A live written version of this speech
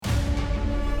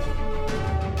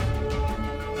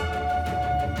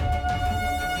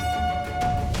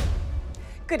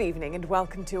Good evening and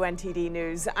welcome to NTD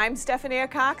News. I'm Stephanie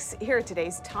Cox. Here are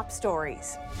today's top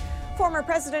stories. Former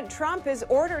President Trump is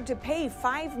ordered to pay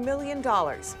 $5 million.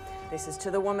 This is to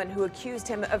the woman who accused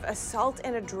him of assault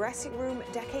in a dressing room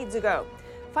decades ago.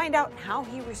 Find out how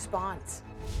he responds.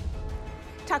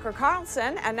 Tucker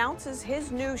Carlson announces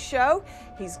his new show.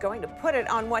 He's going to put it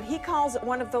on what he calls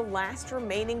one of the last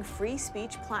remaining free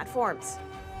speech platforms.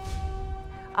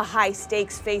 A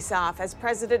high-stakes face-off as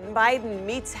President Biden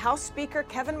meets House Speaker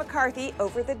Kevin McCarthy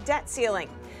over the debt ceiling.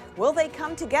 Will they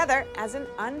come together as an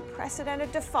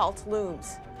unprecedented default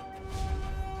looms?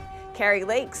 Kari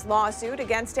Lake's lawsuit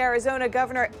against Arizona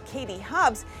Governor Katie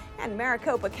Hobbs and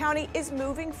Maricopa County is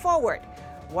moving forward.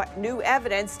 What new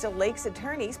evidence do Lake's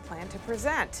attorneys plan to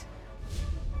present?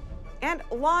 And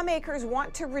lawmakers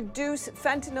want to reduce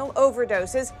fentanyl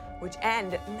overdoses, which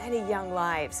end many young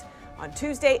lives. On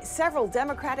Tuesday, several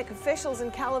Democratic officials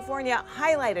in California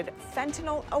highlighted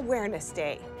Fentanyl Awareness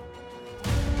Day.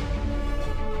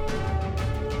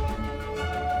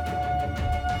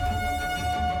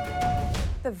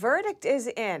 The verdict is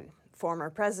in.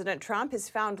 Former President Trump is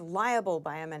found liable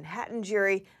by a Manhattan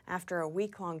jury after a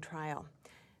week-long trial.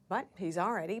 But he's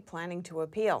already planning to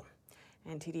appeal.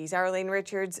 NTD's Arlene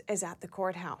Richards is at the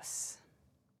courthouse.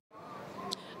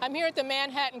 I'm here at the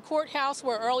Manhattan courthouse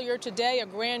where earlier today a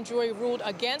grand jury ruled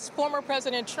against former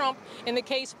President Trump in the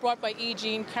case brought by E.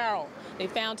 Jean Carroll. They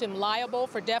found him liable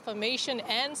for defamation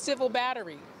and civil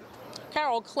battery.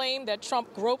 Carroll claimed that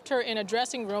Trump groped her in a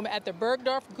dressing room at the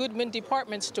Bergdorf Goodman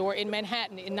department store in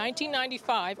Manhattan in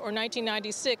 1995 or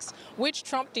 1996, which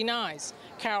Trump denies.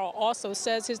 Carroll also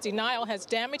says his denial has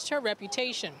damaged her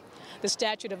reputation. The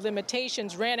statute of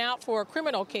limitations ran out for a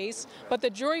criminal case, but the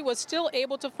jury was still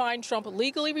able to find Trump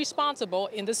legally responsible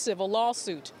in the civil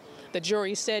lawsuit. The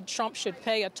jury said Trump should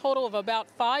pay a total of about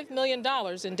 $5 million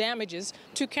in damages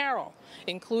to Carroll,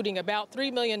 including about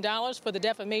 $3 million for the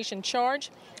defamation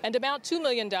charge and about $2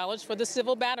 million for the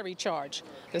civil battery charge.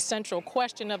 The central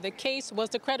question of the case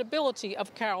was the credibility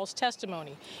of Carroll's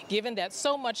testimony, given that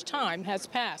so much time has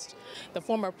passed. The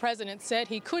former president said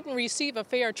he couldn't receive a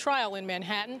fair trial in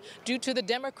Manhattan due to the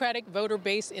Democratic voter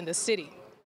base in the city.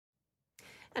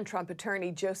 And Trump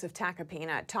attorney Joseph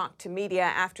Tacopina talked to media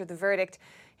after the verdict.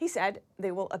 He said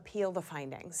they will appeal the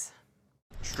findings.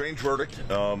 Strange verdict.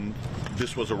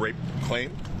 This was a rape claim.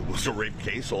 It was a rape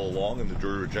case all along, and the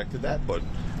jury rejected that, but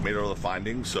made other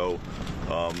findings. So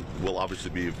we'll obviously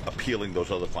be appealing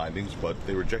those other findings, but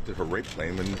they rejected her rape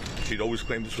claim, and she'd always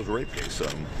claimed this was a rape case.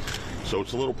 So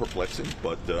it's a little perplexing,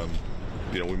 but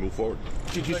we move forward.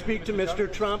 Did you speak to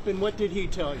Mr. Trump, and what did he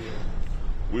tell you?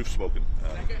 We've spoken,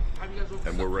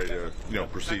 and we're ready to,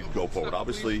 proceed, go forward.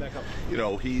 Obviously,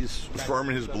 he's firm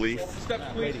in his belief,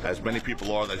 as many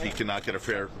people are, that he cannot get a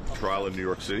fair trial in New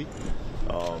York City,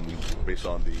 based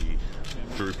on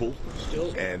the jury pool.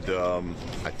 And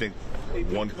I think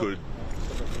one could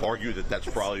argue that that's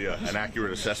probably an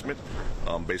accurate assessment,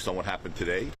 based on what happened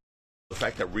today. The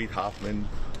fact that Reid Hoffman,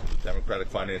 Democratic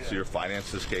financier,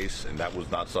 financed this case, and that was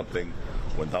not something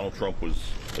when Donald Trump was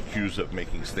accused of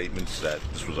making statements that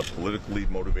this was a politically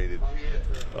motivated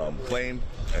claim,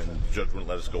 and the judge wouldn't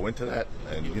let us go into that.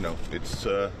 And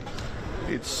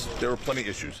there are plenty of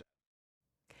issues.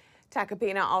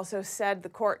 Tacopina also said the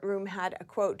courtroom had a,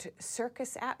 quote,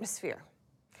 circus atmosphere.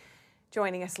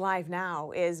 Joining us live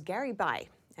now is Gary Bai,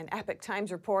 an Epoch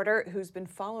Times reporter who's been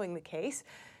following the case.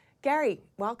 Gary,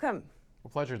 welcome. A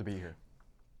pleasure to be here.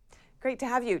 Great to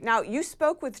have you. Now, you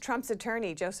spoke with Trump's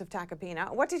attorney, Joseph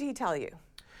Tacopina. What did he tell you?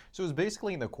 So it was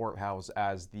basically in the courthouse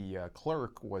as the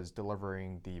clerk was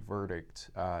delivering the verdict.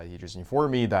 He just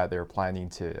informed me that they're planning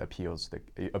to appeal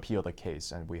the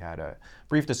case, and we had a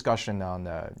brief discussion on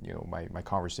my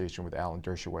conversation with Alan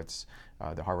Dershowitz,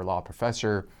 the Harvard Law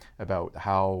professor, about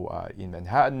how in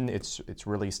Manhattan it's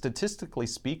really statistically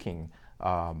speaking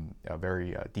a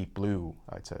very deep blue.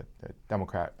 It's a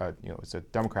Democrat, it's a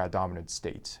Democrat-dominant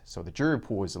state. So the jury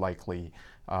pool is likely,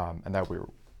 and that we're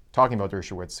talking about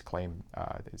Dershowitz's claim,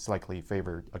 it's likely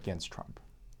favored against Trump.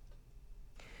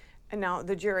 And now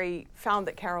the jury found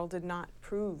that Carroll did not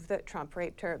prove that Trump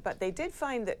raped her, but they did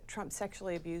find that Trump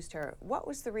sexually abused her. What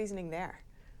was the reasoning there?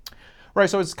 Right,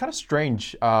 so it's kind of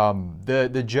strange.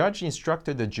 The judge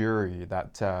instructed the jury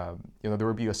that there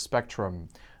would be a spectrum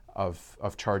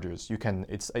of charges.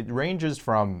 It ranges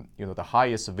from the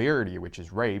highest severity, which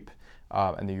is rape,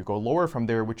 and then you go lower from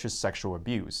there, which is sexual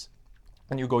abuse.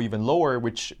 And you go even lower,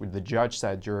 which the judge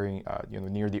said during,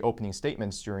 near the opening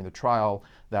statements during the trial,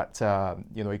 that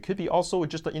it could be also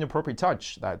just an inappropriate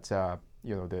touch that the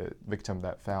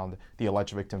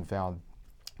alleged victim found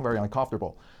very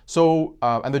uncomfortable. So,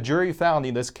 and the jury found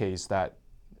in this case that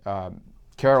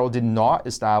Carroll did not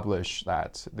establish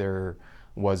that there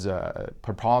was a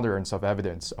preponderance of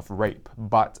evidence of rape.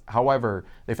 But however,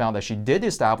 they found that she did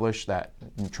establish that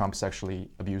Trump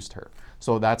sexually abused her.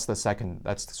 So that's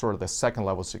sort of the second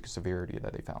level severity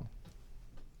that they found.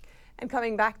 And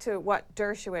coming back to what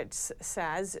Dershowitz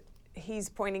says, he's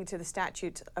pointing to the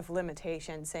statute of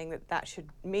limitations, saying that that should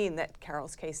mean that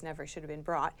Carroll's case never should have been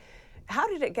brought. How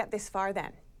did it get this far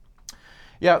then?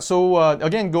 Yeah, so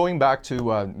again, going back to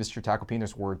Mr.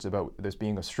 Tacopina's words about this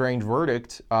being a strange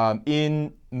verdict,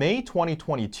 in May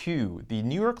 2022, the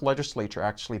New York legislature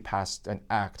actually passed an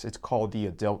act. It's called the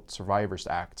Adult Survivors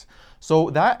Act. So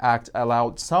that act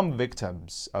allowed some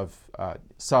victims of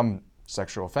some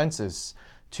sexual offenses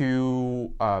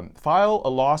to file a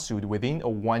lawsuit within a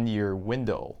 1-year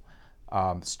window,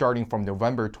 starting from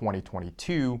November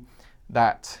 2022,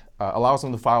 that allows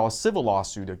them to file a civil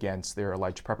lawsuit against their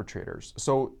alleged perpetrators.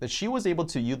 So she was able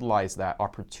to utilize that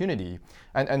opportunity,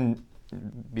 and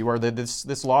beware that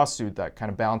this lawsuit that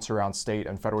kind of bounced around state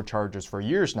and federal charges for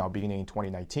years now, beginning in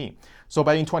 2019. So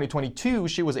by in 2022,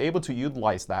 she was able to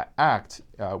utilize that act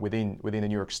within the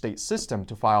New York state system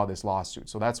to file this lawsuit.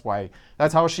 So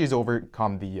that's how she's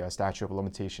overcome the statute of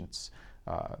limitations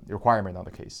requirement on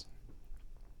the case.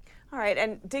 All right,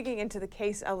 and digging into the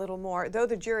case a little more, though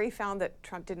the jury found that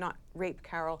Trump did not rape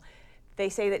Carroll, they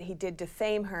say that he did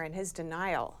defame her in his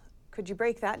denial. Could you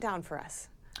break that down for us?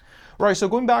 Right. So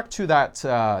going back to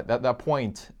that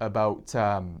point about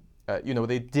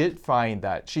they did find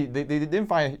that they didn't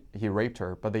find he raped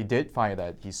her, but they did find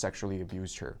that he sexually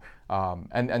abused her.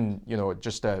 And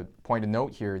just a point of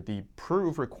note here, the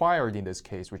proof required in this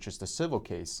case, which is the civil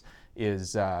case,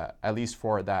 is at least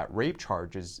for that rape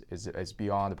charge is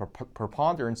beyond the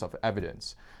preponderance of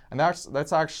evidence, and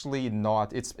that's actually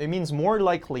not. It means more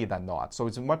likely than not. So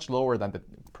it's much lower than the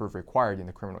proof required in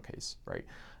the criminal case, right?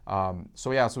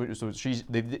 So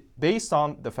based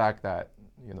on the fact that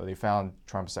they found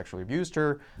Trump sexually abused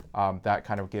her, that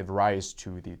kind of gave rise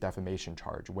to the defamation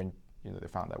charge. When they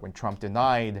found that when Trump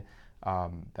denied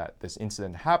that this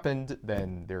incident happened,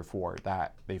 then therefore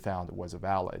that they found was a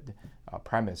valid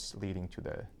premise leading to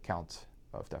the count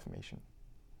of defamation.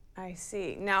 I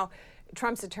see. Now,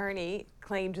 Trump's attorney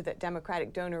claimed that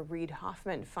Democratic donor Reid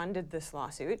Hoffman funded this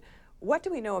lawsuit. What do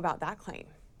we know about that claim?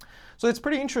 So it's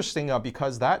pretty interesting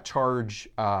because that charge,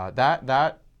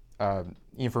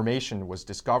 information was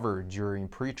discovered during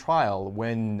pre-trial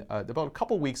when about a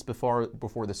couple weeks before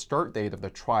the start date of the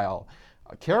trial,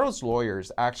 Carroll's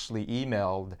lawyers actually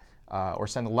emailed or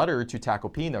sent a letter to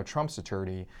Tacopina, Trump's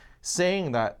attorney,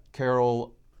 saying that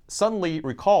Carroll suddenly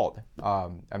recalled,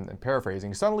 I'm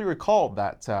paraphrasing, suddenly recalled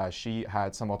that she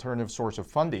had some alternative source of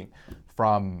funding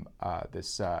from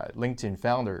this LinkedIn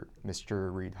founder,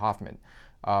 Mr. Reid Hoffman.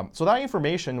 So that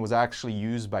information was actually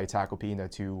used by Tacopina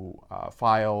to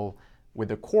file with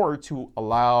the court to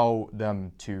allow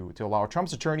them to allow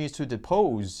Trump's attorneys to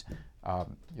depose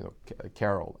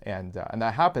Carroll, and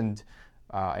that happened,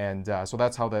 so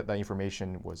that's how that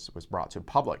information was brought to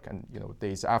public. And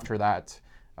days after that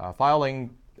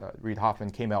filing, Reid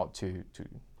Hoffman came out to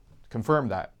confirm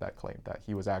that claim, that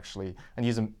he was actually, and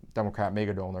he's a Democrat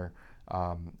mega donor,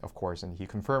 of course, and he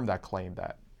confirmed that claim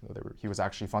that he was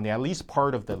actually funding at least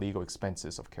part of the legal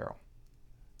expenses of Carroll.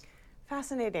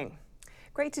 Fascinating.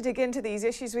 Great to dig into these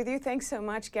issues with you. Thanks so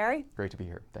much, Gary. Great to be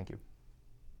here. Thank you.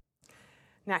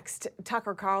 Next,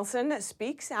 Tucker Carlson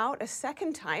speaks out a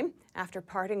second time after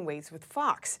parting ways with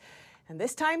Fox. And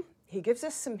this time, he gives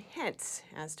us some hints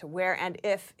as to where and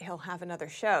if he'll have another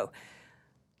show.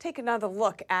 Take another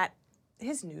look at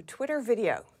his new Twitter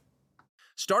video.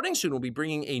 Starting soon, we'll be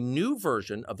bringing a new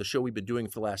version of the show we've been doing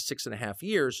for the last 6.5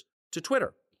 years to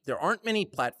Twitter. There aren't many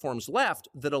platforms left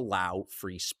that allow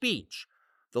free speech.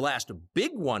 The last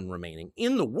big one remaining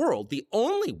in the world, the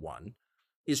only one,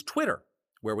 is Twitter,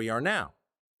 where we are now.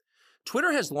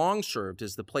 Twitter has long served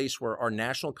as the place where our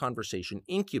national conversation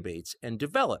incubates and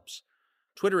develops.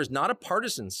 Twitter is not a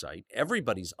partisan site.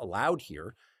 Everybody's allowed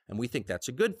here, and we think that's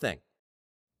a good thing.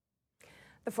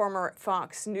 The former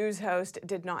Fox News host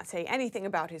did not say anything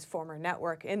about his former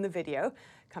network in the video,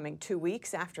 coming 2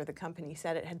 weeks after the company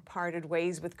said it had parted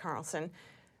ways with Carlson.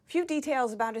 Few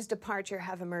details about his departure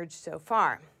have emerged so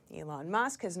far. Elon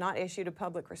Musk has not issued a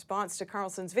public response to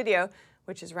Carlson's video,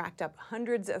 which has racked up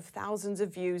hundreds of thousands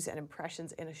of views and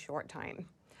impressions in a short time.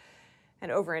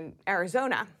 And over in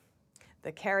Arizona,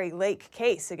 the Kari Lake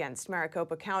case against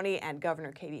Maricopa County and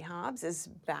Governor Katie Hobbs is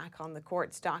back on the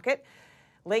court's docket.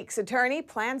 Lake's attorney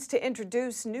plans to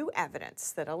introduce new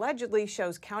evidence that allegedly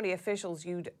shows county officials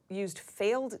used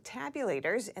failed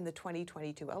tabulators in the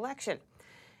 2022 election.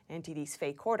 NTD's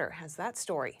Faye Quarter has that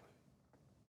story.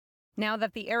 Now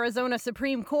that the Arizona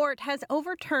Supreme Court has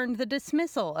overturned the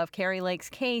dismissal of Kari Lake's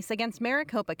case against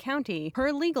Maricopa County,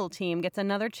 her legal team gets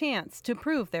another chance to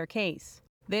prove their case.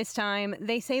 This time,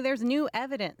 they say there's new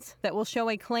evidence that will show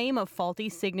a claim of faulty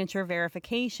signature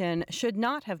verification should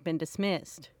not have been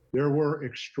dismissed. There were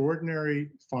extraordinary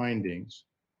findings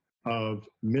of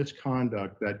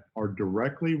misconduct that are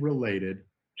directly related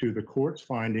to the court's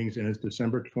findings in its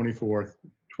December 24th,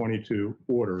 22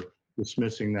 order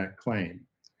dismissing that claim.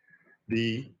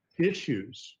 The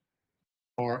issues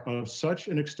are of such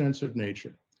an extensive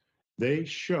nature. They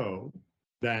show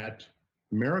that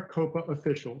Maricopa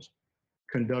officials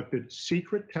conducted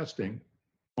secret testing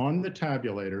on the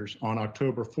tabulators on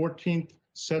October 14th,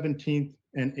 17th,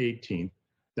 and 18th.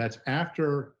 That's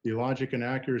after the logic and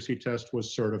accuracy test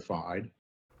was certified.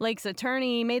 Lake's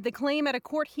attorney made the claim at a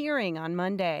court hearing on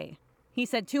Monday. He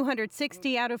said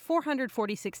 260 out of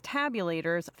 446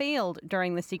 tabulators failed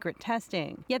during the secret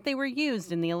testing, yet they were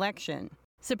used in the election.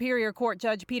 Superior Court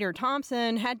Judge Peter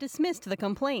Thompson had dismissed the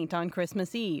complaint on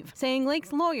Christmas Eve, saying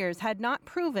Lake's lawyers had not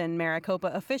proven Maricopa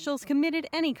officials committed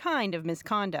any kind of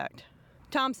misconduct.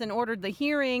 Thompson ordered the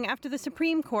hearing after the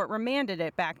Supreme Court remanded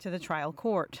it back to the trial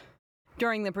court.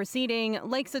 During the proceeding,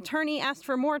 Lake's attorney asked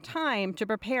for more time to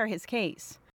prepare his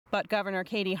case. But Governor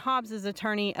Katie Hobbs's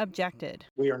attorney objected.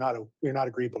 We're not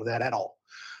agreeable to that at all.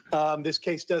 This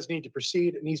case does need to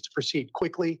proceed. It needs to proceed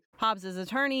quickly. Hobbs's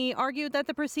attorney argued that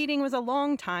the proceeding was a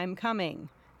long time coming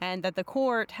and that the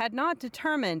court had not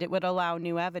determined it would allow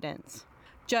new evidence.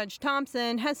 Judge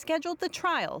Thompson has scheduled the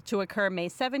trial to occur May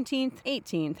 17th,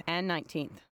 18th, and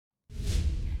 19th.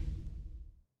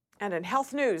 And in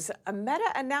health news, a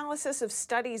meta-analysis of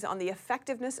studies on the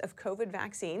effectiveness of COVID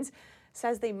vaccines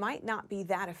says they might not be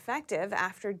that effective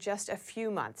after just a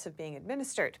few months of being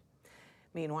administered.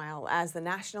 Meanwhile, as the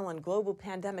national and global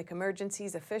pandemic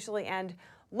emergencies officially end,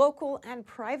 local and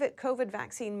private COVID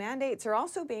vaccine mandates are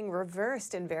also being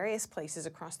reversed in various places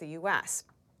across the U.S.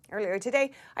 Earlier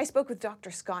today, I spoke with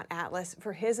Dr. Scott Atlas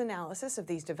for his analysis of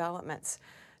these developments.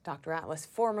 Dr. Atlas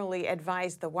formerly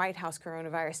advised the White House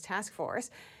Coronavirus Task Force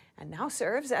and now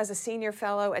serves as a senior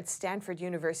fellow at Stanford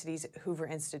University's Hoover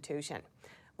Institution.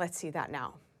 Let's see that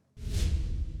now.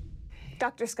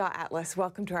 Dr. Scott Atlas,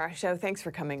 welcome to our show. Thanks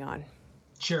for coming on.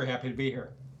 Sure, happy to be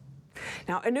here.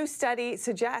 Now, a new study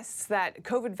suggests that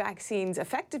COVID vaccines'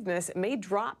 effectiveness may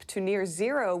drop to near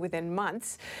zero within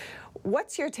months.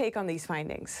 What's your take on these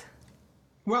findings?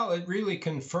 Well, it really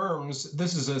confirms,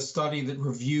 this is a study that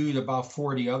reviewed about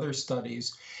 40 other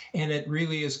studies, and it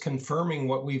really is confirming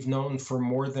what we've known for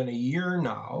more than a year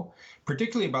now,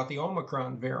 particularly about the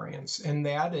Omicron variants. And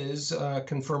that is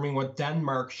confirming what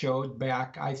Denmark showed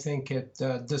back, I think, at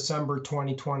December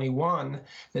 2021,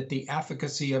 that the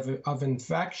efficacy of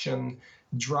infection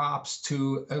drops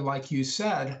to, like you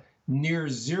said, near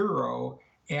zero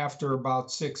after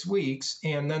about 6 weeks.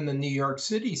 And then the New York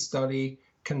City study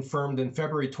confirmed in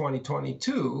February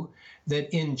 2022 that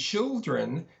in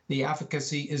children, the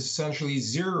efficacy is essentially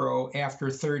zero after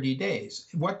 30 days.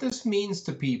 What this means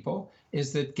to people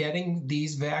is that getting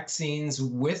these vaccines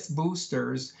with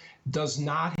boosters does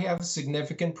not have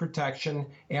significant protection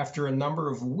after a number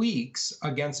of weeks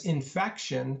against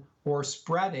infection or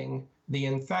spreading the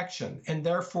infection. And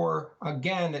therefore,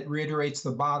 again, it reiterates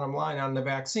the bottom line on the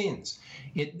vaccines.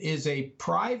 It is a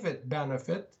private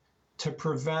benefit to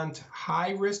prevent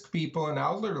high-risk people and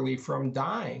elderly from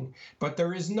dying, but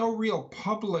there is no real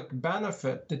public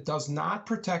benefit that does not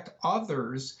protect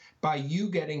others by you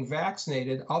getting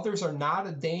vaccinated. Others are not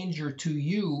a danger to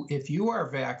you if you are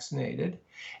vaccinated,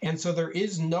 and so there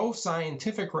is no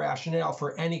scientific rationale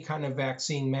for any kind of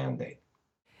vaccine mandate.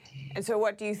 And so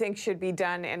what do you think should be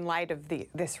done in light of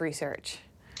this research?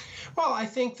 Well, I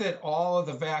think that all of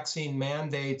the vaccine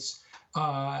mandates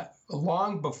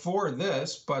long before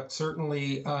this, but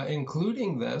certainly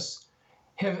including this,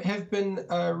 have been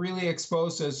really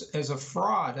exposed as a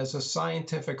fraud, as a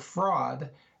scientific fraud.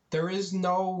 There is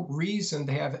no reason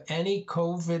to have any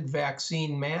COVID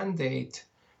vaccine mandate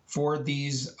for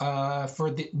these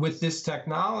with this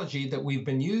technology that we've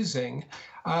been using,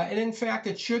 and in fact,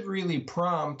 it should really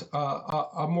prompt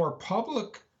a more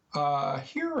public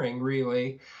hearing,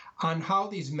 really, on how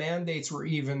these mandates were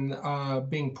even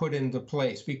being put into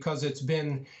place, because it's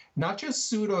been not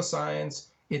just pseudoscience,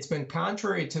 it's been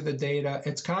contrary to the data,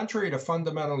 it's contrary to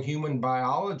fundamental human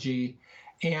biology,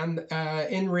 and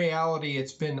in reality,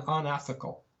 it's been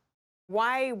unethical.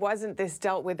 Why wasn't this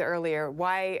dealt with earlier?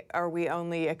 Why are we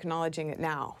only acknowledging it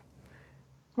now?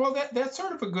 Well, that's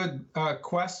sort of a good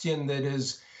question that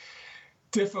is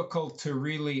difficult to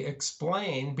really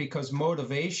explain because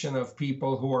motivation of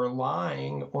people who are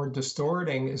lying or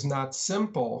distorting is not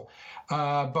simple.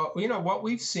 But what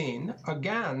we've seen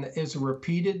again is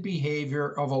repeated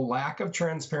behavior of a lack of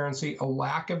transparency, a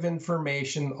lack of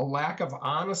information, a lack of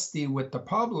honesty with the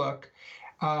public,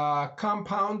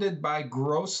 compounded by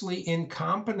grossly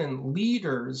incompetent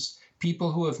leaders,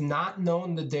 people who have not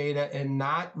known the data and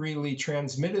not really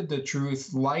transmitted the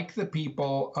truth, like the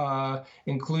people,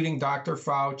 including Dr.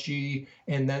 Fauci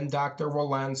and then Dr.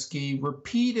 Walensky,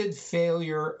 repeated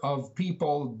failure of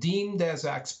people deemed as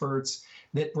experts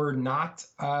that were not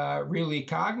really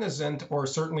cognizant or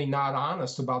certainly not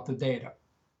honest about the data.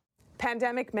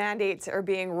 Pandemic mandates are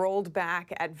being rolled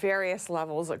back at various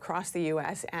levels across the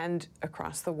U.S. and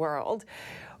across the world.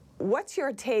 What's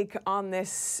your take on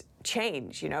this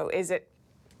change? Is it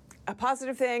a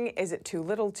positive thing? Is it too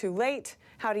little, too late?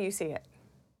 How do you see it?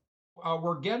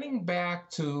 We're getting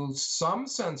back to some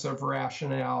sense of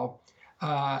rationale.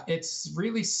 It's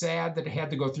really sad that it had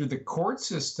to go through the court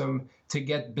system to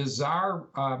get bizarre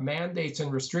mandates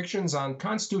and restrictions on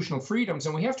constitutional freedoms.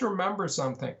 And we have to remember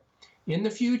something. In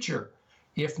the future,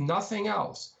 if nothing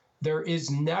else, there is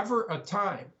never a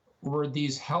time where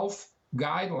these health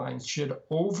guidelines should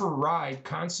override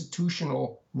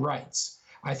constitutional rights.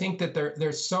 I think that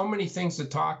there's so many things to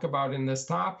talk about in this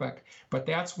topic, but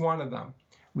that's one of them.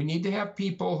 We need to have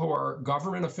people who are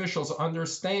government officials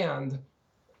understand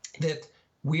that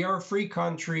we are a free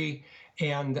country,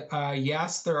 and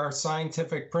yes, there are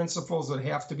scientific principles that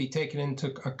have to be taken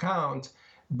into account,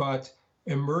 but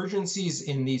emergencies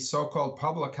in these so-called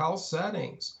public health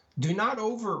settings do not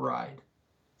override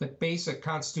the basic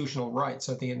constitutional rights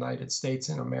of the United States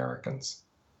and Americans.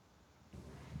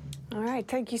 All right.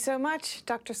 Thank you so much,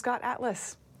 Dr. Scott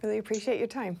Atlas. Really appreciate your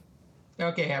time.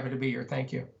 Okay. Happy to be here.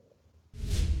 Thank you.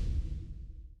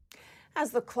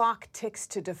 As the clock ticks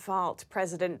to default,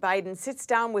 President Biden sits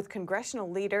down with congressional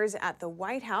leaders at the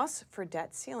White House for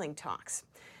debt ceiling talks.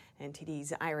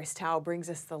 NTD's Iris Tao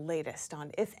brings us the latest on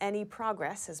if any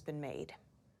progress has been made.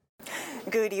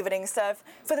 Good evening, Steph.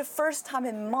 For the first time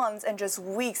in months and just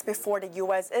weeks before the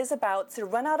U.S. is about to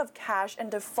run out of cash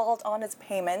and default on its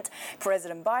payment,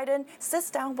 President Biden sits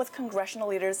down with congressional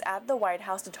leaders at the White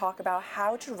House to talk about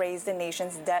how to raise the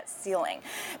nation's debt ceiling.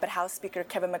 But House Speaker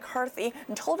Kevin McCarthy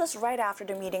told us right after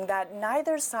the meeting that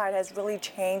neither side has really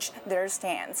changed their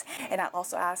stance. And I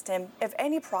also asked him if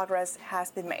any progress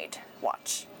has been made.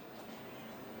 Watch.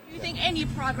 Do you think any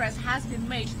progress has been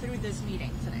made through this meeting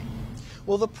today?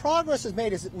 Well, the progress is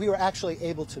made is that we were actually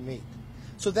able to meet.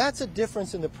 So that's a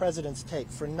difference in the president's take.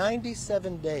 For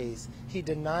 97 days, he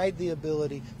denied the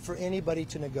ability for anybody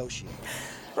to negotiate.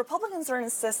 Republicans are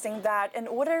insisting that in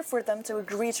order for them to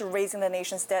agree to raising the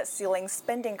nation's debt ceiling,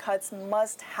 spending cuts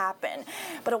must happen.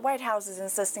 But the White House is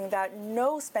insisting that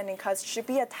no spending cuts should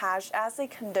be attached as a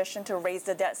condition to raise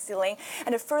the debt ceiling,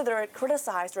 and it further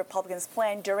criticized Republicans'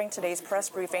 plan during today's press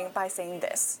briefing by saying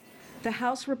this. The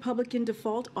House Republican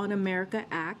Default on America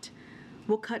Act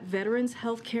will cut veterans'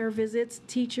 health care visits,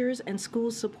 teachers, and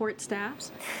school support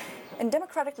staffs. And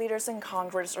Democratic leaders in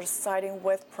Congress are siding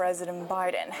with President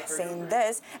Biden, saying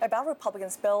this about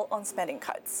Republicans' bill on spending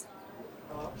cuts.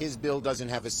 His bill doesn't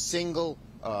have a single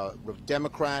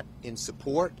Democrat in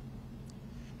support,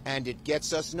 and it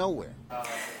gets us nowhere.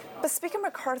 But Speaker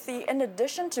McCarthy, in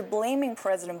addition to blaming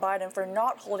President Biden for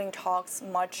not holding talks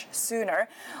much sooner,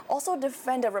 also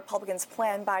defended Republicans'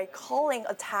 plan by calling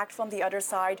attack from the other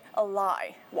side a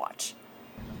lie. Watch.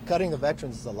 Cutting the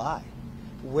veterans is a lie.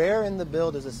 Where in the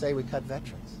bill does it say we cut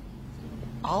veterans?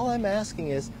 All I'm asking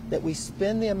is that we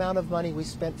spend the amount of money we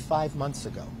spent 5 months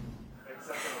ago.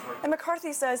 And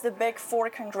McCarthy says the big four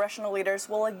congressional leaders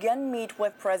will again meet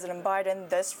with President Biden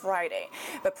this Friday.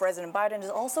 But President Biden is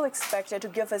also expected to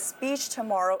give a speech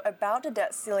tomorrow about the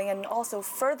debt ceiling and also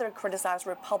further criticize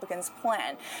Republicans'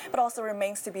 plan. But also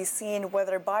remains to be seen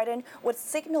whether Biden would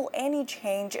signal any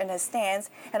change in his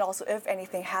stance and also if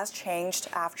anything has changed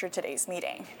after today's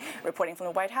meeting. Reporting from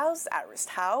the White House, Iris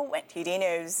Tao, NTD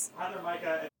News.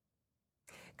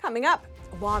 Coming up,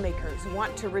 lawmakers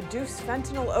want to reduce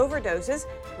fentanyl overdoses,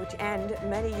 which end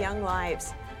many young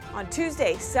lives. On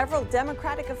Tuesday, several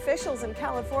Democratic officials in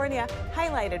California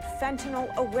highlighted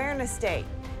Fentanyl Awareness Day.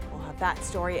 We'll have that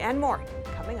story and more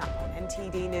coming up on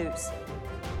NTD News.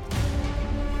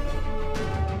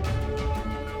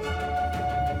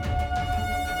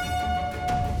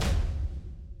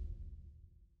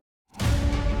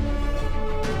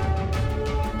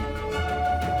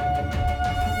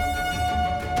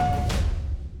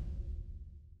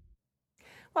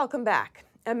 Welcome back.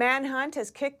 A manhunt has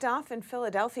kicked off in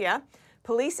Philadelphia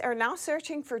Police are now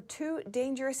searching for 2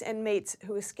 dangerous inmates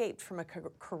who escaped from a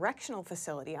correctional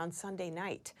facility on Sunday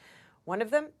night. One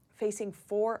of them facing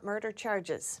 4 murder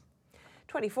charges.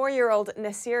 24-year-old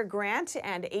Nasir Grant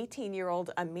and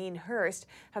 18-year-old Amin Hurst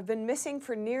have been missing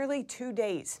for nearly 2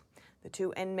 days. The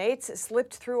 2 inmates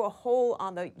slipped through a hole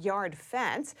on the yard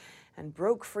fence and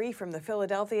broke free from the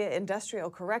Philadelphia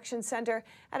Industrial Correction Center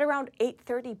at around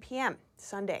 8:30 p.m.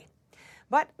 Sunday.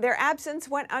 But their absence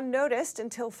went unnoticed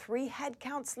until 3 head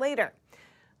counts later.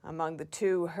 Among the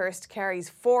 2, Hurst carries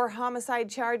 4 homicide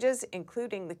charges,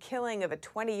 including the killing of a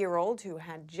 20-year-old who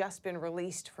had just been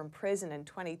released from prison in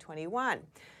 2021.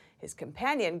 His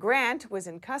companion, Grant, was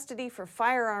in custody for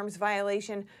firearms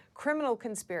violation, criminal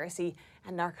conspiracy,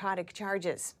 and narcotic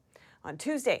charges. On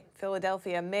Tuesday,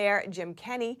 Philadelphia Mayor Jim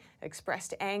Kenney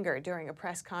expressed anger during a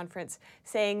press conference,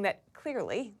 saying that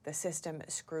clearly the system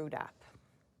screwed up.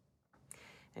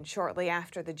 And shortly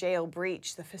after the jail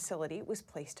breach, the facility was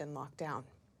placed in lockdown.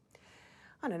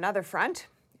 On another front,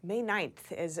 May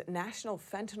 9th is National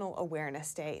Fentanyl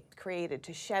Awareness Day, created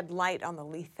to shed light on the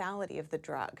lethality of the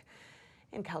drug.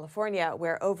 In California,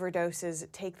 where overdoses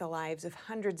take the lives of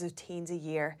hundreds of teens a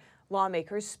year,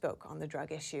 lawmakers spoke on the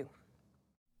drug issue.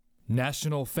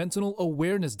 National Fentanyl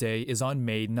Awareness Day is on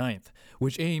May 9th,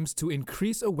 which aims to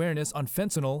increase awareness on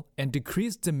fentanyl and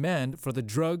decrease demand for the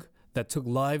drug that took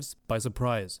lives by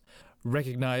surprise.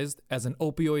 Recognized as an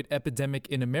opioid epidemic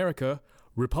in America,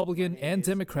 Republican and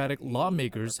Democratic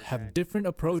lawmakers have different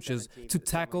approaches to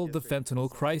tackle the fentanyl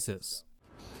crisis.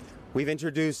 We've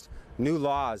introduced new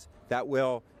laws that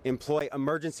will employ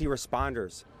emergency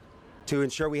responders to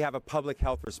ensure we have a public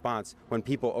health response when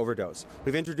people overdose.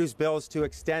 We've introduced bills to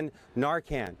extend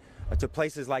Narcan to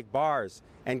places like bars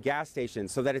and gas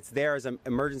stations so that it's there as an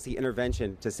emergency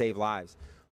intervention to save lives.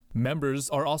 Members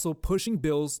are also pushing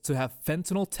bills to have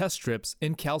fentanyl test strips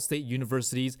in Cal State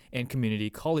universities and community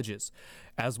colleges,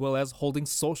 as well as holding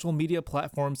social media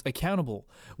platforms accountable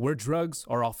where drugs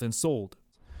are often sold.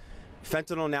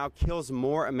 Fentanyl now kills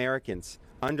more Americans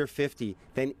under 50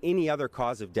 than any other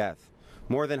cause of death,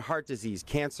 more than heart disease,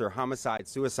 cancer, homicide,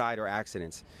 suicide, or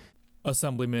accidents.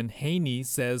 Assemblyman Haney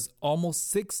says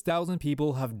almost 6,000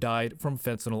 people have died from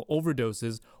fentanyl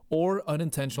overdoses or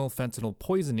unintentional fentanyl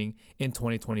poisoning in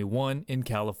 2021 in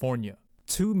California.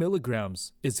 2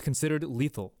 milligrams is considered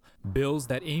lethal. Bills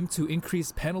that aim to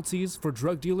increase penalties for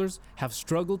drug dealers have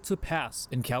struggled to pass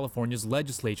in California's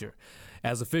legislature,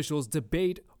 as officials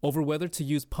debate over whether to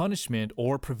use punishment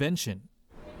or prevention.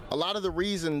 A lot of the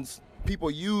reasons people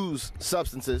use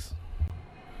substances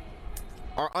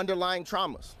are underlying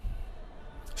traumas.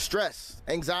 Stress,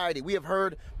 anxiety. We have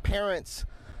heard parents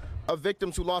of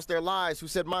victims who lost their lives who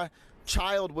said, my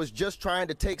child was just trying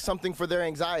to take something for their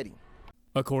anxiety.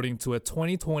 According to a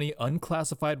 2020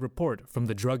 unclassified report from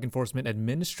the Drug Enforcement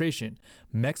Administration,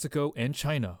 Mexico and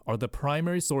China are the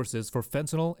primary sources for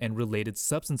fentanyl and related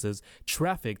substances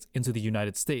trafficked into the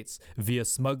United States via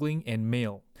smuggling and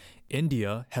mail.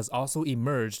 India has also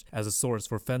emerged as a source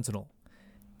for fentanyl.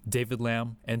 David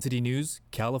Lamb, NTD News,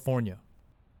 California.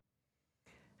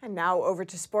 And now over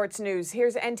to sports news.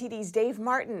 Here's NTD's Dave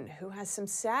Martin, who has some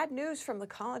sad news from the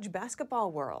college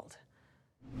basketball world.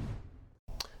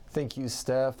 Thank you,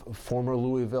 Steph. Former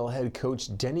Louisville head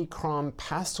coach Denny Crum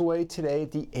passed away today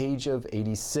at the age of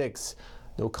 86.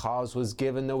 No cause was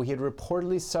given, though he had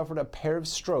reportedly suffered a pair of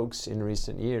strokes in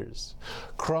recent years.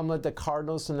 Crum led the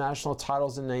Cardinals to national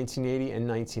titles in 1980 and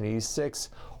 1986,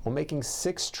 while making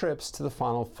 6 trips to the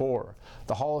Final Four.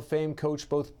 The Hall of Fame coach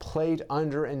both played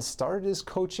under and started his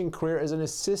coaching career as an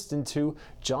assistant to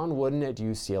John Wooden at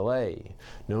UCLA.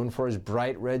 Known for his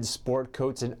bright red sport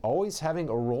coats and always having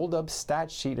a rolled-up stat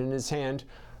sheet in his hand,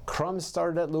 Crum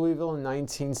started at Louisville in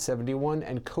 1971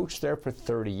 and coached there for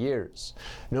 30 years.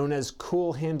 Known as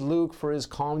Cool Hand Luke for his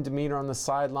calm demeanor on the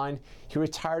sideline, he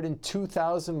retired in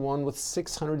 2001 with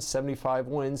 675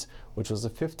 wins, which was the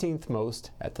 15th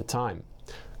most at the time.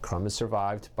 Crum is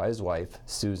survived by his wife,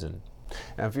 Susan.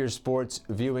 And for your sports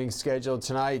viewing schedule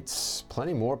tonight,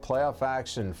 plenty more playoff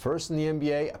action. First in the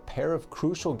NBA, a pair of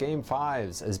crucial Game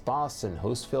 5s as Boston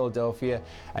hosts Philadelphia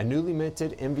and newly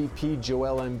minted MVP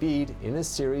Joel Embiid in a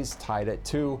series tied at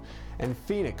 2. And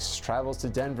Phoenix travels to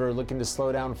Denver looking to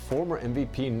slow down former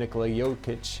MVP Nikola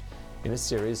Jokic in a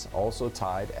series also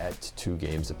tied at 2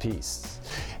 games apiece.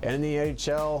 And in the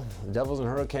NHL, the Devils and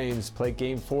Hurricanes play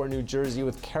Game 4 in New Jersey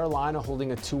with Carolina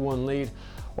holding a 2-1 lead.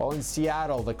 While in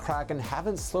Seattle, the Kraken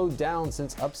haven't slowed down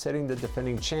since upsetting the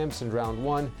defending champs in round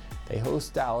 1. They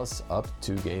host Dallas up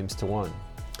 2-1.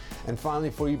 And finally,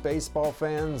 for you baseball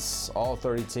fans, all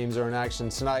 30 teams are in action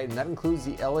tonight, and that includes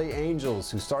the LA Angels,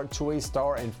 who start two-way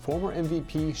star and former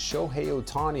MVP Shohei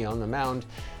Ohtani on the mound,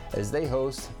 as they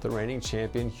host the reigning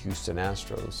champion Houston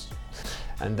Astros.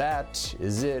 And that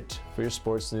is it for your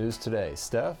sports news today.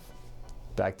 Steph,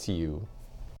 back to you.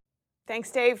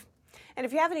 Thanks, Dave. And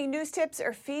if you have any news tips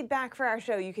or feedback for our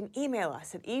show, you can email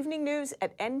us at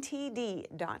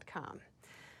eveningnews@ntd.com.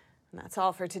 And that's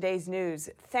all for today's news.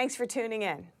 Thanks for tuning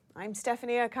in. I'm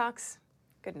Stephanie Cox.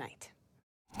 Good night.